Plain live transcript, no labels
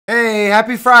Hey,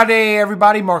 happy Friday,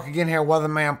 everybody. Mark again here,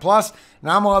 Weatherman Plus.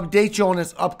 Now I'm going to update you on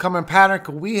this upcoming pattern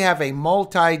because we have a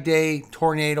multi-day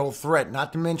tornado threat.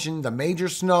 Not to mention the major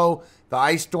snow, the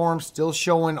ice storm still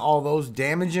showing all those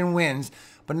damaging winds,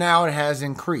 but now it has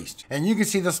increased. And you can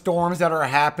see the storms that are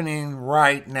happening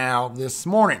right now this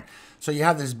morning. So you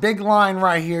have this big line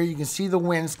right here. You can see the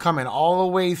winds coming all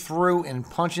the way through and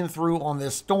punching through on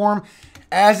this storm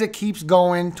as it keeps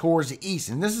going towards the east.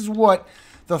 And this is what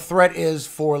the threat is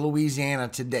for Louisiana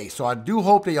today. So I do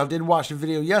hope that y'all did watch the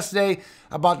video yesterday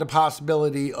about the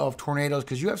possibility of tornadoes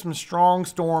because you have some strong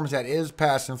storms that is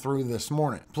passing through this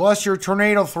morning. Plus your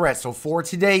tornado threat. So for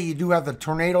today, you do have the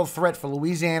tornado threat for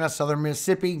Louisiana, southern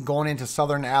Mississippi, going into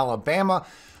southern Alabama.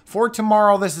 For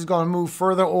tomorrow, this is going to move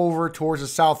further over towards the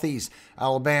southeast,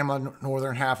 Alabama,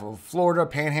 northern half of Florida,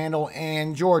 Panhandle,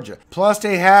 and Georgia. Plus,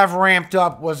 they have ramped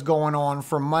up what's going on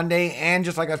for Monday, and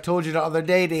just like I told you the other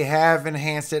day, they have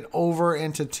enhanced it over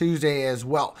into Tuesday as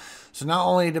well. So not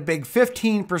only the big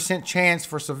 15% chance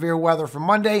for severe weather for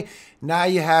Monday, now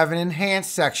you have an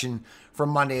enhanced section for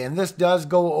Monday, and this does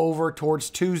go over towards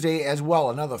Tuesday as well,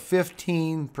 another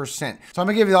 15%. So I'm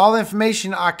gonna give you all the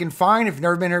information I can find. If you've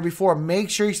never been here before, make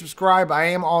sure you subscribe. I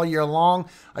am all year long.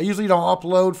 I usually don't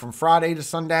upload from Friday to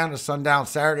sundown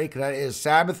Saturday because that is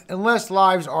Sabbath, unless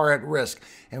lives are at risk.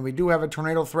 And we do have a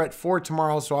tornado threat for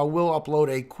tomorrow, so I will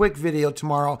upload a quick video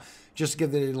tomorrow just to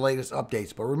give the latest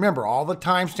updates. But remember, all the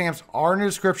timestamps are in the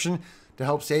description to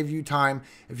help save you time.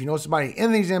 If you know somebody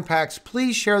in these impacts,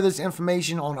 please share this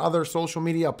information on other social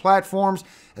media platforms,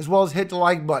 as well as hit the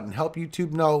like button. Help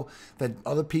YouTube know that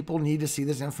other people need to see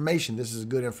this information. This is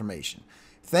good information.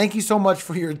 Thank you so much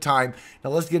for your time.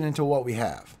 Now let's get into what we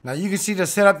have. Now you can see the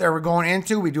setup that we're going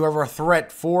into. We do have our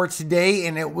threat for today,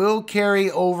 and it will carry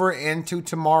over into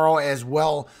tomorrow as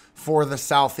well for the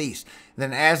southeast.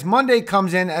 Then as Monday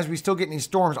comes in, as we still get these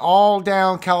storms all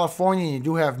down California, and you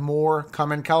do have more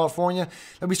coming California,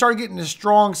 then we start getting this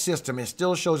strong system. It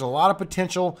still shows a lot of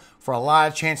potential for a lot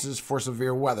of chances for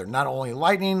severe weather. Not only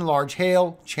lightning, large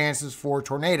hail, chances for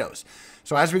tornadoes.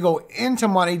 So as we go into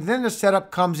Monday, then the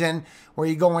setup comes in where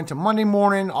you go into Monday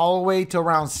morning all the way to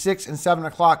around 6 and 7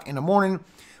 o'clock in the morning.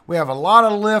 We have a lot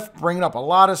of lift, bringing up a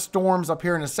lot of storms up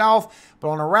here in the south, but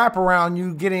on a wraparound,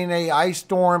 you getting a ice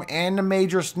storm and the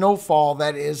major snowfall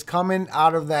that is coming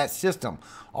out of that system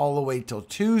all the way till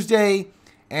Tuesday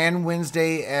and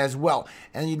Wednesday as well.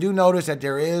 And you do notice that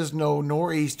there is no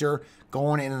nor'easter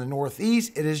going into the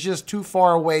northeast. It is just too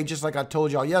far away, just like I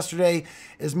told y'all yesterday,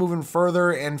 is moving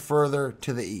further and further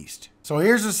to the east. So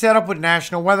here's the setup with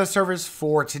National Weather Service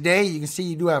for today. You can see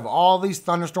you do have all these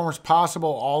thunderstorms possible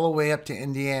all the way up to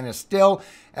Indiana still.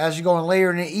 As you go in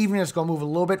later in the evening, it's going to move a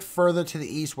little bit further to the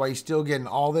east while you're still getting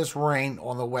all this rain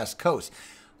on the west coast.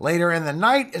 Later in the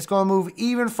night, it's going to move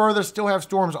even further, still have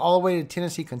storms all the way to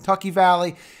Tennessee, Kentucky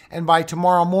Valley. And by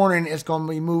tomorrow morning, it's going to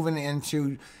be moving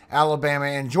into Alabama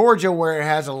and Georgia, where it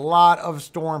has a lot of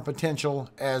storm potential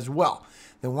as well.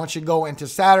 Then once you go into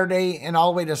Saturday and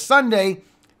all the way to Sunday,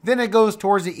 then it goes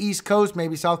towards the East Coast,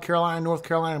 maybe South Carolina, North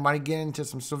Carolina. Might get into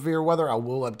some severe weather. I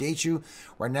will update you.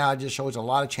 Right now, it just shows a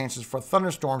lot of chances for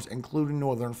thunderstorms, including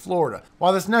northern Florida.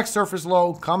 While this next surface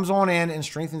low comes on in and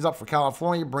strengthens up for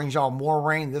California, brings y'all more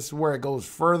rain. This is where it goes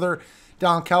further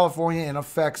down California and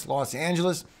affects Los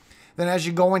Angeles. Then as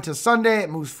you go into Sunday, it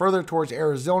moves further towards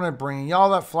Arizona, bringing y'all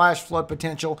that flash flood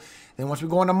potential. Then once we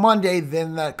go into Monday,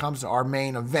 then that comes to our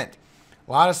main event.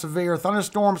 A lot of severe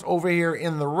thunderstorms over here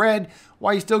in the red,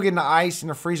 while you're still getting the ice and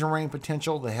the freezing rain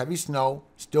potential, the heavy snow,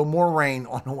 still more rain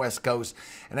on the west coast.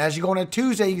 And as you go into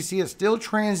Tuesday, you see it still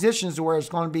transitions to where it's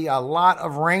going to be a lot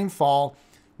of rainfall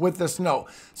with the snow.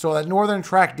 So that northern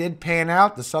track did pan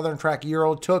out. The southern track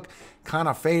Euro took kind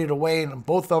of faded away, and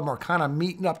both of them are kind of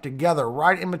meeting up together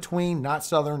right in between, not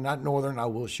southern, not northern. I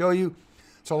will show you.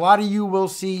 So a lot of you will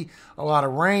see a lot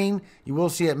of rain. You will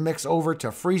see it mix over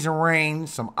to freezing rain,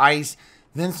 some ice,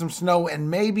 then some snow, and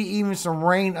maybe even some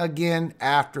rain again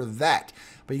after that.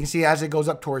 But you can see as it goes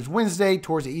up towards Wednesday,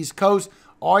 towards the East Coast,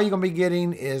 all you're going to be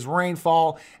getting is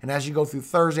rainfall. And as you go through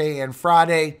Thursday and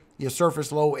Friday, your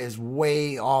surface low is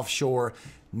way offshore.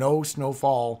 No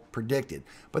snowfall predicted.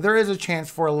 But there is a chance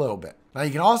for a little bit. Now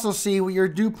you can also see with your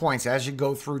dew points as you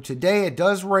go through today. It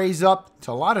does raise up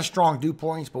to a lot of strong dew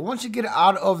points, but once you get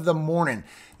out of the morning,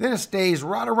 then it stays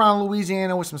right around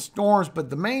Louisiana with some storms. But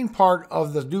the main part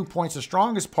of the dew points, the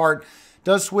strongest part,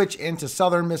 does switch into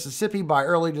southern Mississippi by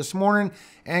early this morning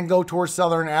and go towards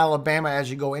southern Alabama as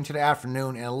you go into the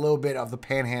afternoon and a little bit of the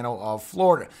panhandle of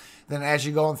Florida. Then as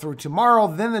you go through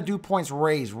tomorrow, then the dew points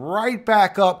raise right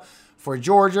back up for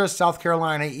Georgia, South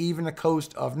Carolina, even the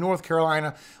coast of North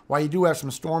Carolina, while you do have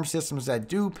some storm systems that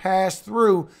do pass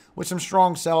through with some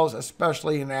strong cells,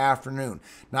 especially in the afternoon.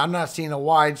 Now, I'm not seeing a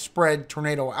widespread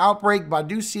tornado outbreak, but I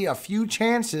do see a few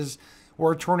chances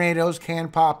where tornadoes can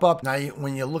pop up. Now,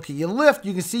 when you look at your lift,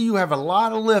 you can see you have a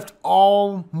lot of lift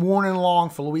all morning long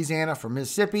for Louisiana, for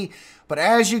Mississippi. But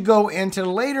as you go into the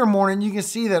later morning, you can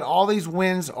see that all these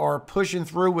winds are pushing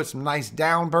through with some nice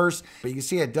downbursts. But you can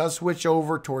see it does switch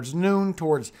over towards noon,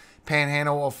 towards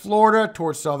Panhandle of Florida,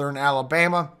 towards southern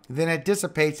Alabama. Then it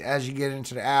dissipates as you get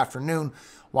into the afternoon.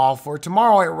 While for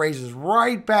tomorrow, it raises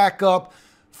right back up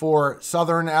for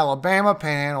southern Alabama,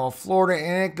 Panhandle of Florida,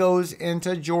 and it goes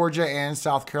into Georgia and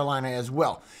South Carolina as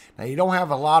well. Now, you don't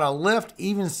have a lot of lift.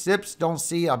 Even SIPs don't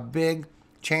see a big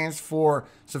chance for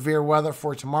severe weather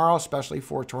for tomorrow, especially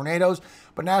for tornadoes.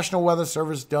 But National Weather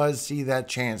Service does see that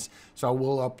chance, so I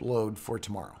will upload for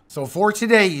tomorrow. So for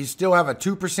today, you still have a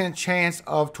 2% chance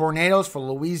of tornadoes for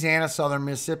Louisiana, southern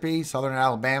Mississippi, southern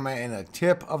Alabama, and a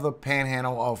tip of the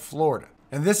Panhandle of Florida.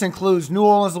 And this includes New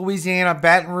Orleans, Louisiana,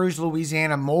 Baton Rouge,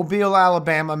 Louisiana, Mobile,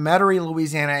 Alabama, Metairie,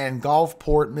 Louisiana, and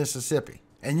Gulfport, Mississippi.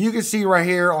 And you can see right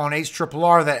here on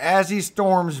HRRR that as these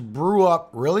storms brew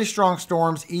up, really strong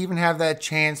storms, even have that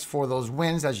chance for those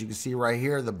winds, as you can see right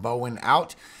here, the bowing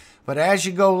out. But as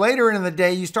you go later in the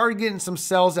day, you start getting some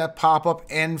cells that pop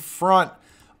up in front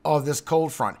of this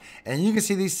cold front. And you can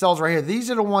see these cells right here.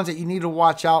 These are the ones that you need to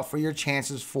watch out for your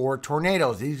chances for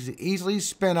tornadoes. These easily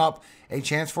spin up a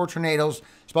chance for tornadoes,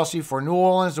 especially for New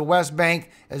Orleans, the West Bank,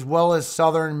 as well as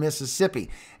southern Mississippi.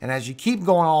 And as you keep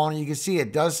going on, you can see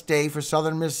it does stay for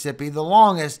southern Mississippi the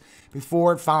longest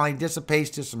before it finally dissipates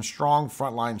to some strong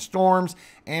frontline storms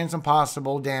and some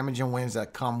possible damaging winds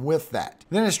that come with that.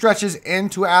 Then it stretches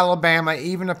into Alabama,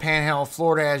 even the Panhandle of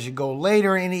Florida as you go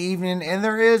later in the evening. And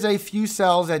there is a few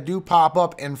cells that do pop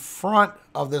up in front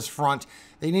of this front.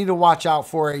 They need to watch out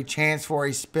for a chance for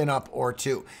a spin up or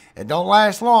two. It don't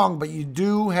last long, but you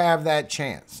do have that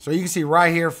chance. So you can see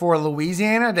right here for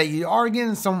Louisiana that you are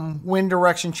getting some wind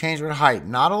direction change with height.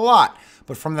 Not a lot,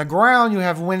 but from the ground you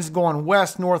have winds going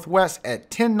west-northwest at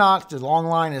 10 knots. The long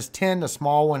line is 10, the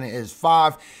small one is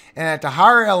 5. And at the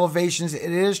higher elevations,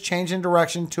 it is changing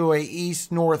direction to a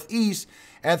east-northeast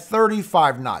at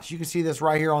 35 knots. You can see this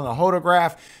right here on the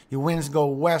photograph. Your winds go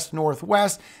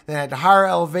west-northwest. Then at the higher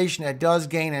elevation, it does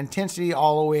gain intensity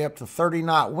all the way up to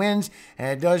 30-knot winds,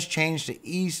 and it does change to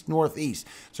east-northeast.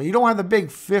 So you don't have the big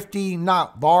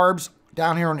 50-knot barbs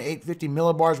down here on 850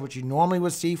 millibars, which you normally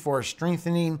would see for a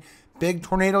strengthening big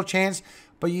tornado chance,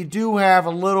 but you do have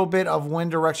a little bit of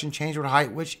wind direction change with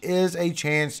height, which is a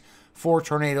chance for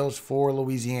tornadoes for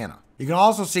Louisiana. You can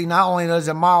also see not only does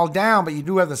it mild down, but you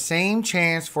do have the same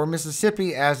chance for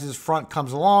Mississippi as this front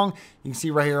comes along. You can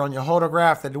see right here on your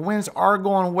photograph that the winds are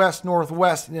going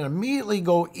west-northwest and then immediately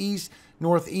go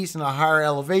east-northeast in a higher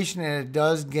elevation, and it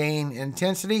does gain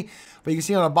intensity. But you can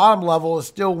see on the bottom level, it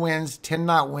still winds,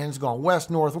 10-knot winds going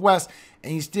west-northwest,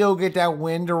 and you still get that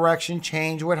wind direction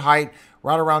change with height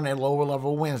right around that lower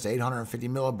level winds, 850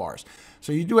 millibars.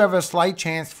 So you do have a slight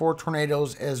chance for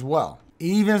tornadoes as well.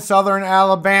 Even southern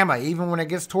Alabama, even when it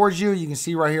gets towards you, you can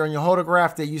see right here on your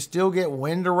photograph that you still get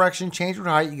wind direction change with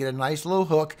height. You get a nice little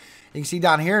hook. You can see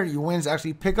down here, your winds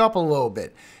actually pick up a little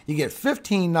bit. You get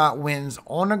 15-knot winds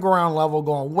on the ground level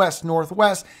going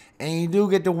west-northwest, and you do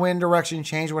get the wind direction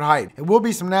change with height. It will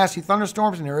be some nasty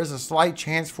thunderstorms, and there is a slight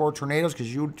chance for tornadoes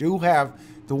because you do have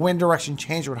the wind direction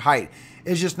change with height.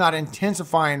 It's just not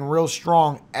intensifying real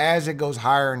strong as it goes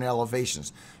higher in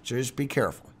elevations. So just be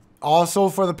careful. Also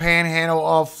for the Panhandle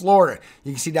of Florida,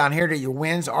 you can see down here that your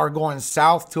winds are going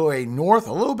south to a north,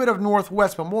 a little bit of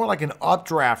northwest, but more like an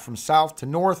updraft from south to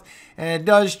north. And it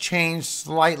does change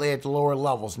slightly at the lower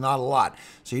levels, not a lot.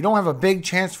 So you don't have a big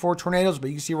chance for tornadoes, but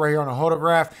you can see right here on the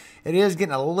photograph, it is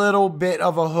getting a little bit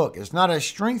of a hook. It's not as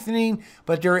strengthening,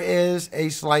 but there is a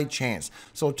slight chance.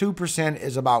 So 2%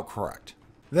 is about correct.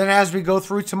 Then as we go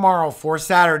through tomorrow for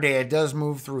Saturday, it does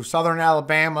move through southern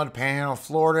Alabama, the Panhandle of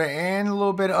Florida, and a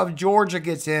little bit of Georgia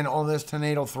gets in on this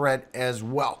tornado threat as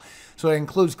well. So it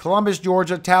includes Columbus,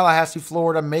 Georgia, Tallahassee,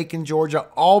 Florida, Macon, Georgia,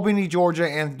 Albany, Georgia,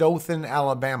 and Dothan,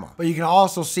 Alabama. But you can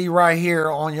also see right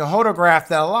here on your photograph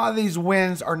that a lot of these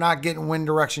winds are not getting wind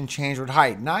direction change with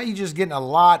height. Now you're just getting a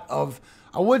lot of,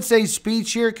 I would say, speed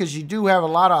shear, because you do have a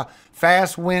lot of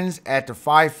fast winds at the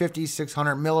 550,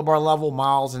 600 millibar level,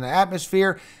 miles in the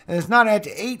atmosphere, and it's not at the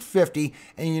 850,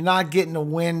 and you're not getting the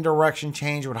wind direction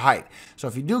change with height. So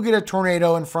if you do get a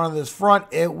tornado in front of this front,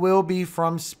 it will be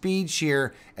from speed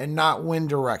shear and not wind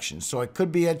direction. So it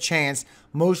could be a chance,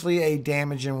 mostly a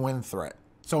damaging wind threat.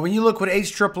 So when you look with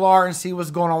HRRR and see what's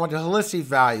going on with the helicity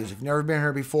values, if you've never been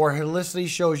here before, helicity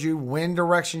shows you wind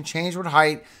direction change with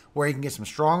height, where you can get some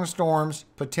strong storms,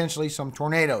 potentially some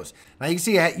tornadoes. Now you can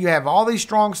see you have all these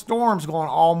strong storms going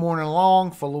all morning long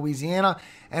for Louisiana,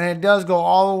 and it does go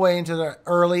all the way into the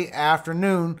early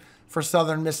afternoon for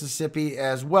southern Mississippi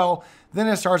as well. Then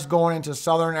it starts going into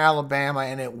southern Alabama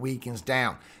and it weakens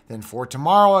down. Then for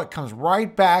tomorrow, it comes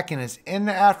right back and it's in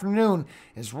the afternoon.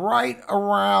 It's right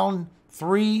around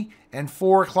 3 and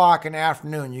 4 o'clock in the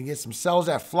afternoon. You get some cells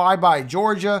that fly by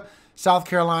Georgia, South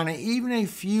Carolina, even a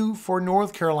few for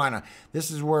North Carolina. This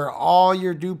is where all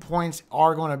your dew points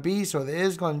are going to be. So there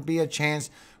is going to be a chance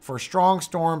for strong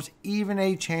storms, even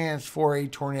a chance for a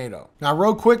tornado. Now,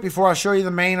 real quick, before I show you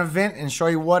the main event and show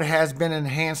you what has been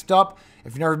enhanced up,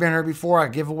 if you've never been here before, I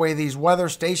give away these weather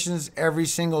stations every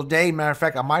single day. Matter of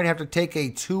fact, I might have to take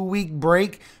a 2-week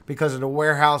break because of the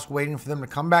warehouse waiting for them to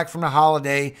come back from the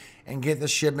holiday and get the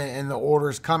shipment and the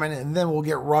orders coming, and then we'll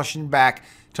get rushing back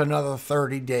to another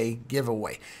 30-day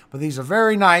giveaway. But these are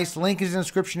very nice. Link is in the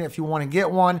description if you want to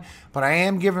get one. But I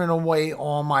am giving it away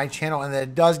on my channel, and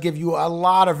it does give you a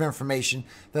lot of information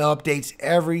that updates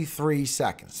every 3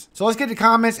 seconds. So let's get to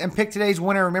comments and pick today's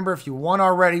winner. Remember, if you won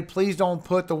already, please don't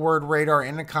put the word radar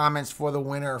in the comments for the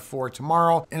winner for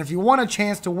tomorrow. And if you want a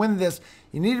chance to win this,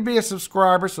 you need to be a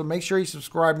subscriber. So make sure you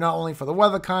subscribe not only for the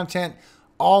weather content,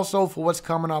 also for what's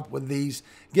coming up with these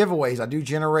giveaways. I do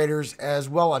generators as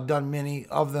well. I've done many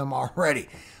of them already.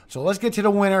 So let's get to the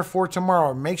winner for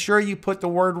tomorrow. Make sure you put the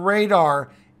word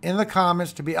radar in the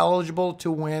comments to be eligible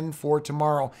to win for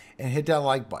tomorrow, and hit that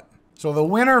like button. So the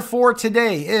winner for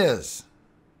today is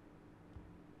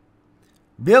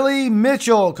Billy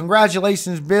Mitchell.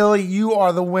 Congratulations, Billy. You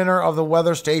are the winner of the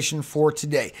weather station for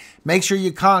today. Make sure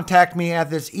you contact me at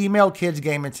this email, Kids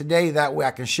Gaming Today. That way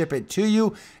I can ship it to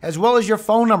you, as well as your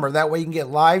phone number. That way you can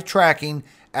get live tracking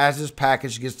as this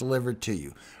package gets delivered to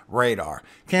you. Radar.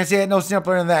 Can't say it no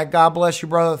simpler than that. God bless you,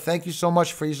 brother. Thank you so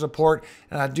much for your support,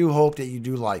 and I do hope that you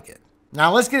do like it.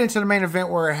 Now, let's get into the main event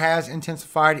where it has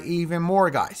intensified even more,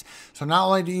 guys. So not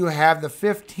only do you have the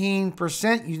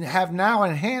 15%, you have now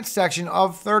an enhanced section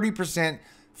of 30%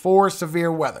 for severe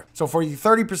weather. So for the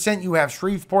 30%, you have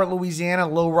Shreveport, Louisiana,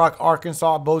 Little Rock,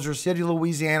 Arkansas, Bossier City,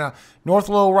 Louisiana, North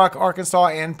Little Rock, Arkansas,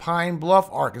 and Pine Bluff,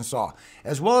 Arkansas,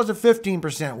 as well as the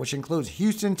 15%, which includes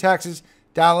Houston, Texas,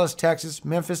 Dallas, Texas,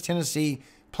 Memphis, Tennessee,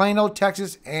 Plano,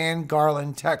 Texas, and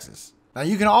Garland, Texas. Now,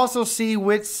 you can also see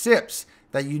with SIPs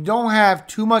that you don't have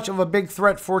too much of a big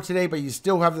threat for today, but you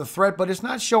still have the threat, but it's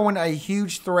not showing a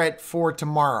huge threat for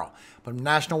tomorrow. But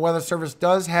National Weather Service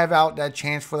does have out that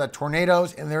chance for the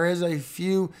tornadoes, and there is a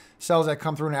few cells that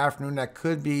come through in the afternoon that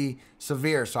could be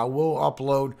severe, so I will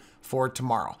upload for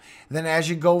tomorrow. And then as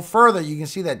you go further, you can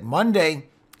see that Monday,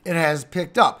 it has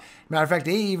picked up. Matter of fact,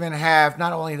 they even have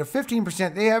not only the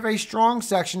 15%, they have a strong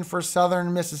section for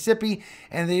southern Mississippi,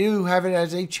 and they do have it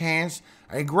as a chance,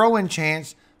 a growing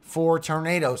chance for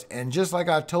tornadoes. And just like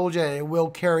I told you, it will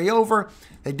carry over.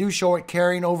 They do show it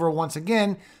carrying over once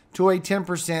again to a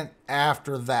 10%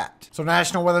 after that. So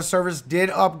National Weather Service did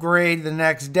upgrade the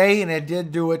next day, and it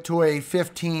did do it to a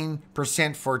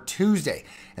 15% for Tuesday.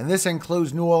 And this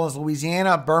includes New Orleans,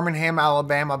 Louisiana, Birmingham,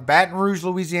 Alabama, Baton Rouge,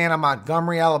 Louisiana,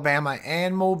 Montgomery, Alabama,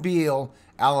 and Mobile,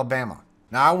 Alabama.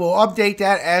 Now, I will update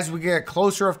that as we get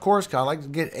closer, of course, because I like to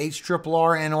get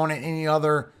HRRR in on it. Any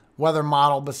other weather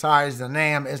model besides the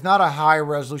NAM is not a high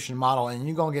resolution model, and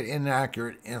you're going to get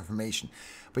inaccurate information.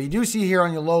 But you do see here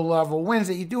on your low level winds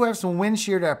that you do have some wind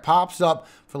shear that pops up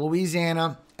for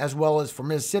Louisiana as well as for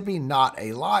Mississippi, not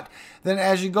a lot. Then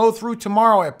as you go through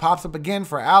tomorrow, it pops up again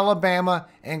for Alabama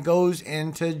and goes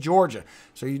into Georgia.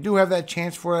 So you do have that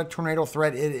chance for a tornado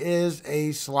threat. It is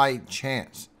a slight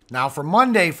chance. Now for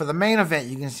Monday, for the main event,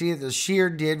 you can see that the shear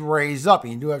did raise up.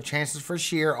 And you do have chances for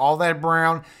shear. All that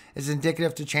brown is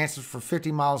indicative to chances for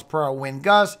 50 miles per hour wind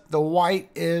gusts. The white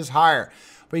is higher.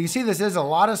 But you can see this is a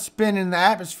lot of spin in the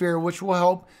atmosphere, which will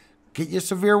help get your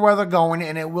severe weather going.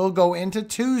 And it will go into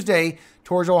Tuesday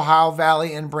towards Ohio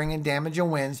Valley and bring in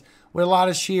damaging winds with a lot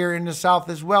of shear in the south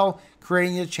as well,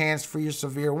 creating a chance for your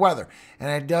severe weather. And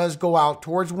it does go out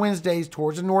towards Wednesdays,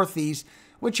 towards the northeast,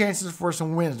 with chances for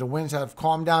some winds. The winds have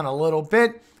calmed down a little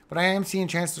bit, but I am seeing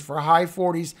chances for high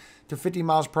 40s to 50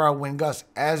 miles per hour wind gusts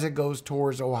as it goes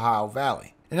towards Ohio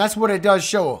Valley. And that's what it does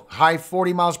show. High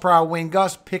 40 miles per hour wind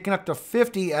gusts picking up to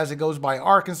 50 as it goes by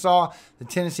Arkansas, the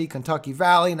Tennessee, Kentucky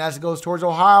Valley. And as it goes towards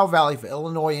Ohio Valley for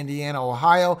Illinois, Indiana,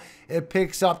 Ohio, it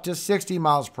picks up to 60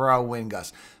 miles per hour wind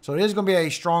gusts. So it is going to be a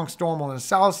strong storm on the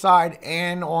south side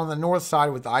and on the north side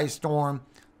with the ice storm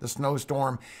the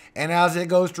snowstorm. And as it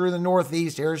goes through the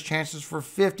northeast, there's chances for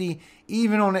 50,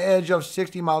 even on the edge of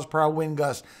 60 miles per hour wind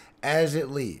gusts as it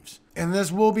leaves. And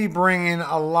this will be bringing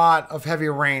a lot of heavy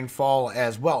rainfall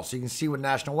as well. So you can see with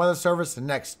National Weather Service, the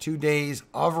next 2 days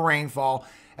of rainfall.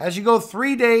 As you go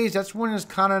 3 days, that's when it's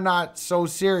kind of not so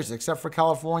serious, except for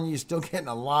California. You're still getting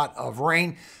a lot of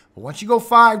rain. But once you go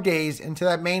 5 days into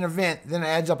that main event, then it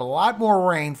adds up a lot more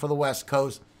rain for the West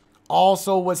Coast.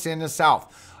 Also what's in the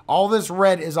South. All this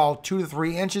red is all 2 to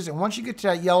 3 inches. And once you get to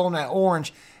that yellow and that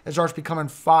orange, it starts becoming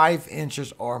 5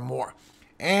 inches or more.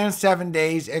 And 7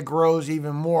 days, it grows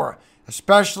even more,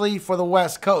 especially for the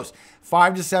West Coast.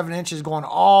 5 to 7 inches going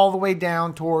all the way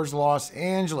down towards Los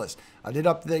Angeles. I did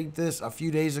update this a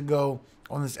few days ago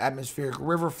on this atmospheric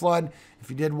river flood. If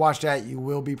you did watch that, you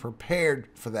will be prepared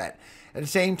for that. At the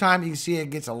same time, you can see it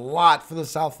gets a lot for the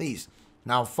southeast.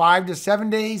 Now, 5 to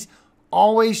 7 days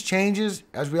always changes.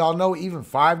 As we all know, even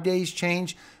 5 days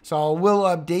change. So I will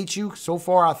update you. So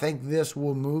far, I think this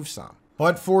will move some.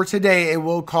 But for today, it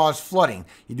will cause flooding.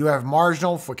 You do have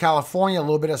marginal for California, a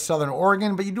little bit of southern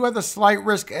Oregon, but you do have the slight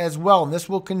risk as well. And this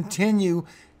will continue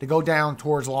to go down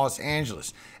towards Los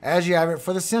Angeles. As you have it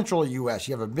for the central U.S.,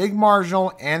 you have a big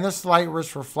marginal and the slight risk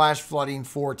for flash flooding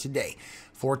for today.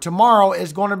 For tomorrow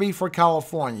is going to be for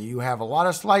California. You have a lot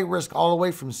of slight risk all the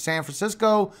way from San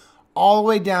Francisco all the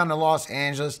way down to Los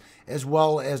Angeles, as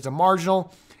well as the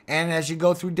marginal. And as you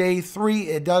go through day 3,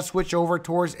 it does switch over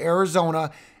towards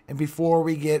Arizona, and before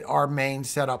we get our main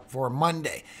setup for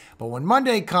Monday. But when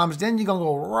Monday comes, then you're going to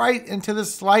go right into the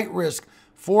slight risk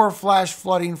for flash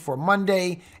flooding for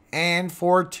Monday and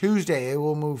for Tuesday. It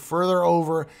will move further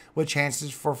over with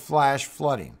chances for flash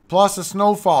flooding. Plus the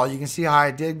snowfall. You can see how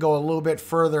I did go a little bit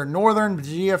further northern.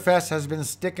 The GFS has been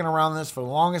sticking around this for the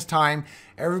longest time.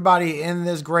 Everybody in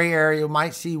this gray area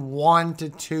might see 1 to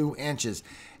 2 inches.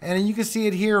 And you can see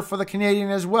it here for the Canadian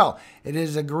as well. It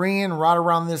is agreeing right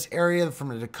around this area from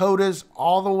the Dakotas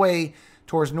all the way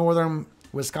towards northern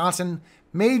Wisconsin.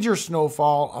 Major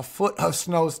snowfall, a foot of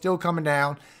snow still coming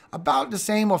down. About the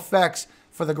same effects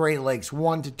for the Great Lakes,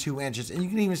 1 to 2 inches. And you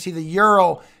can even see the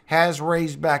Euro has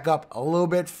raised back up a little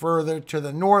bit further to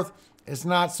the north. It's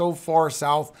not so far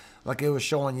south like it was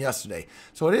showing yesterday.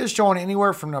 So it is showing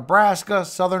anywhere from Nebraska,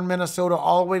 southern Minnesota,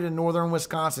 all the way to northern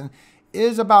Wisconsin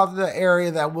is about the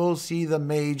area that will see the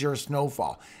major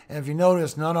snowfall. And if you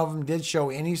notice, none of them did show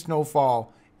any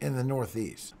snowfall in the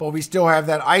northeast. But we still have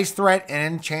that ice threat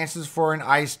and chances for an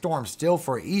ice storm still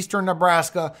for eastern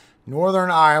Nebraska,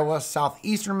 northern Iowa,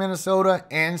 southeastern Minnesota,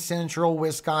 and central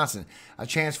Wisconsin. A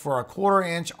chance for a 1/4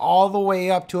 inch all the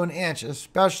way up to an inch,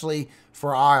 especially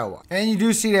for Iowa. And you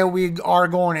do see that we are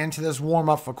going into this warm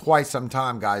up for quite some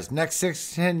time, guys. Next 6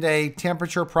 to 10 day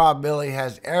temperature probability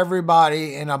has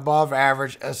everybody in above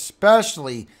average,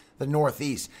 especially the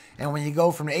northeast. And when you go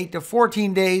from 8 to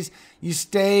 14 days, you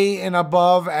stay in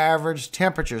above average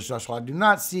temperatures. So I do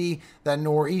not see that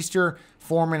nor'easter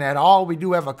forming at all. We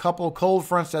do have a couple cold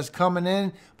fronts that's coming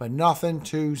in, but nothing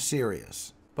too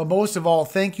serious. But most of all,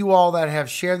 thank you all that have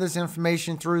shared this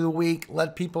information through the week.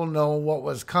 Let people know what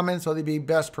was coming so they'd be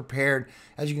best prepared.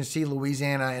 As you can see,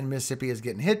 Louisiana and Mississippi is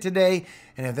getting hit today.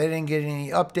 And if they didn't get any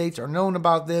updates or known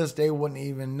about this, they wouldn't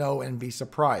even know and be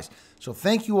surprised. So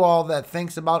thank you all that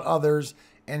thinks about others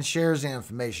and shares the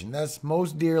information. That's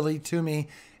most dearly to me,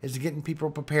 is getting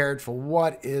people prepared for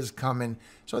what is coming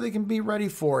so they can be ready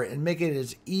for it and make it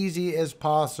as easy as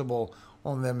possible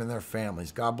on them and their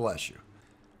families. God bless you.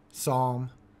 Psalm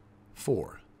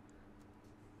 4.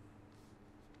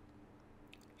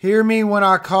 Hear me when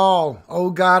I call, O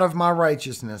God of my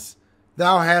righteousness.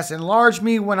 Thou hast enlarged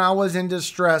me when I was in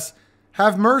distress.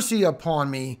 Have mercy upon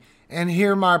me and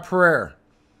hear my prayer.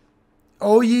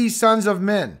 O ye sons of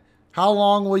men, how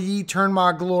long will ye turn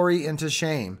my glory into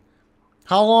shame?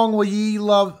 How long will ye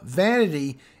love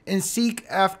vanity and seek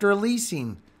after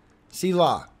leasing?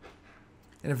 Selah.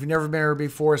 And if you've never been here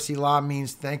before, Selah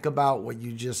means think about what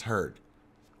you just heard.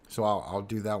 So I'll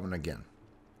do that one again.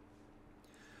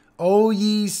 O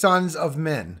ye sons of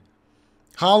men,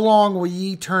 how long will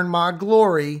ye turn my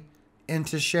glory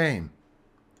into shame?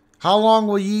 How long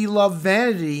will ye love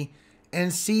vanity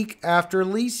and seek after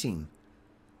leasing?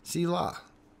 Selah.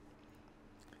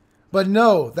 But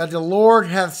know that the Lord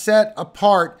hath set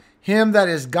apart him that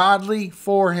is godly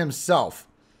for himself.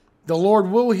 The Lord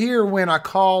will hear when I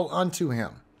call unto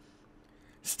him.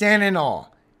 Stand in awe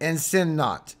and sin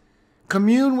not.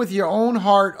 Commune with your own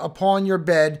heart upon your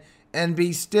bed and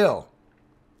be still.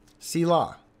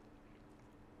 Selah.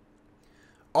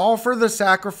 Offer the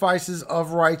sacrifices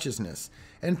of righteousness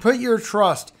and put your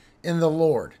trust in the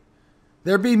Lord.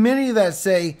 There be many that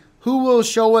say, who will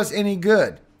show us any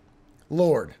good?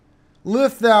 Lord,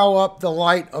 Lift thou up the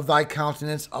light of thy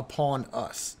countenance upon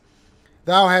us.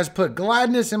 Thou hast put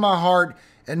gladness in my heart,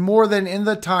 and more than in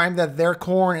the time that their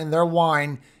corn and their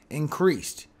wine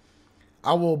increased.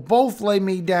 I will both lay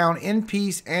me down in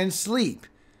peace and sleep,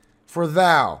 for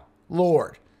thou,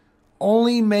 Lord,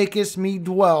 only makest me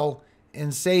dwell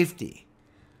in safety.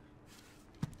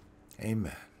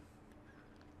 Amen.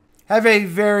 Have a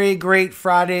very great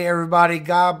Friday, everybody.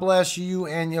 God bless you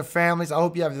and your families. I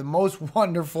hope you have the most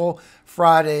wonderful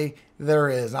Friday there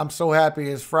is. I'm so happy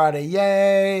it's Friday.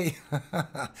 Yay!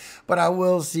 But I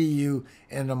will see you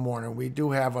in the morning. We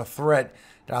do have a threat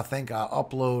that I think our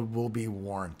upload will be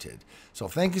warranted. So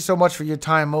thank you so much for your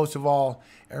time, most of all.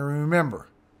 And remember,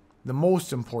 the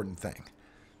most important thing,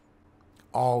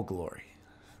 all glory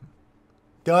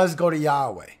does go to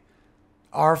Yahweh,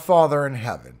 our Father in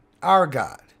heaven, our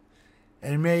God.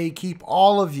 And may He keep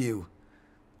all of you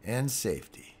in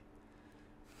safety.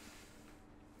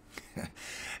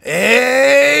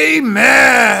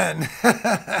 Amen.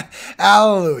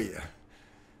 Hallelujah.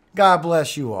 God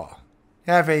bless you all.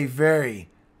 Have a very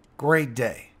great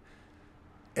day,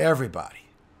 everybody.